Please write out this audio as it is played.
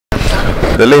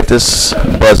The latest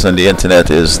buzz on the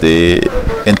internet is the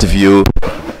interview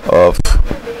of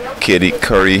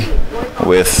Interview-Couric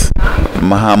with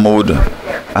Mahmoud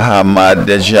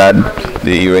Ahmadinejad,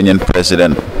 the Iranian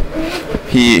president.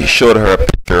 He showed her a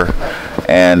picture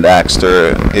and asked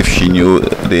her if she knew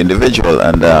the individual,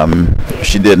 and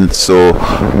she didn't. So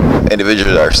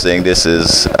individuals are saying this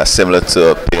is similar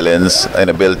to Palin's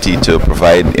inability to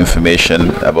provide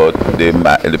information about the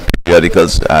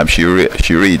periodicals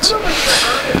she reads.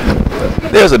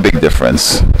 There's a big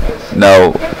difference.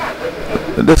 Now,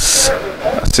 this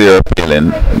Sarah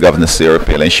Palin, Governor Sarah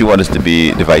Palin, she wanted to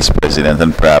be the vice president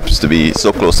and perhaps to be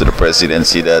so close to the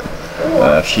presidency that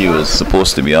she was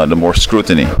supposed to be under more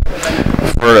scrutiny.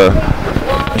 Further,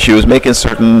 she was making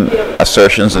certain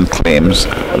assertions and claims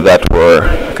that were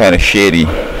kind of shady.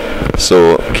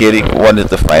 So Katie wanted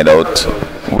to find out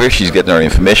where she's getting her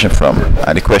information from.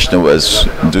 And the question was,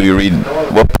 do you read,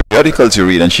 what periodicals you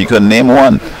read? And she couldn't name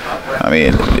one. I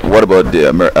mean, what about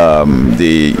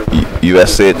the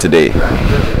USA Today?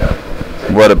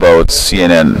 What about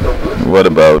CNN? What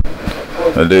about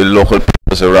the local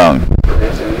papers around?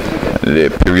 The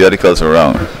periodicals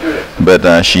around?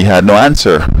 But she had no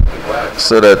answer.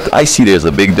 So that I see there's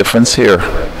a big difference here.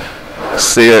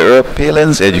 Sarah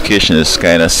Palin's education is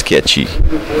kind of sketchy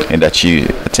in that she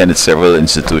attended several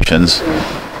institutions,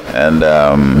 and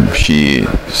she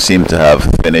seemed to have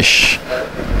finished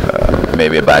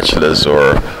maybe a bachelor's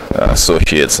or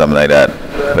associate, something like that.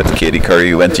 But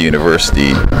Interview-Couric went to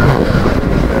university,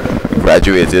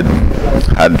 graduated,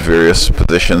 had various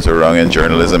positions around in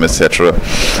journalism, etc.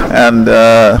 And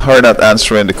her not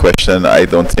answering the question, I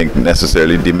don't think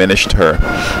necessarily diminished her,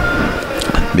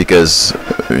 because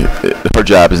her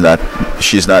job is not,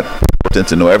 she's not important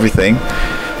to know everything,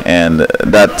 and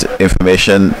that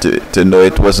information, to know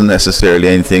it wasn't necessarily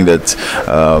anything that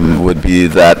would be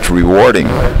that rewarding.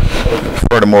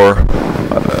 Furthermore,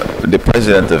 the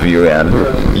president of Iran,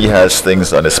 he has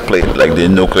things on his plate like the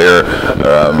nuclear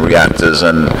reactors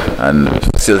and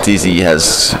facilities he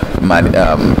has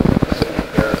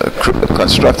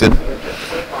constructed,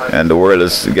 and the world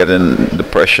is getting the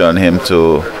pressure on him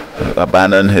to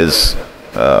abandon his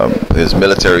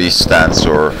military stance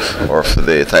or for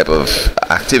the type of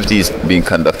activities being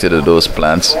conducted at those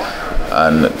plants,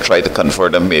 and try to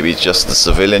convert them maybe just to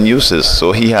civilian uses.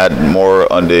 So he had more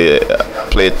on the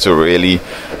plate to really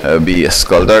be a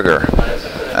skulldugger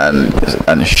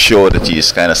and show that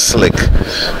he's kind of slick.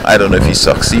 I don't know if he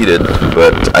succeeded,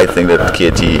 but I think that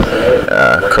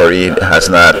Interview-Couric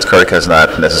has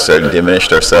not necessarily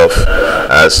diminished herself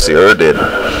as Sarah did.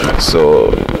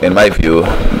 So in my view,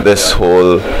 this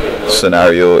whole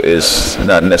scenario is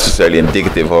not necessarily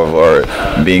indicative of her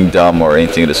being dumb or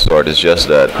anything of the sort. It's just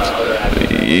that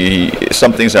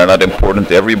some things are not important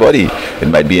to everybody. It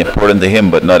might be important to him,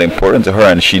 but not important to her,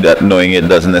 and she, that knowing it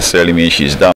doesn't necessarily mean she's dumb.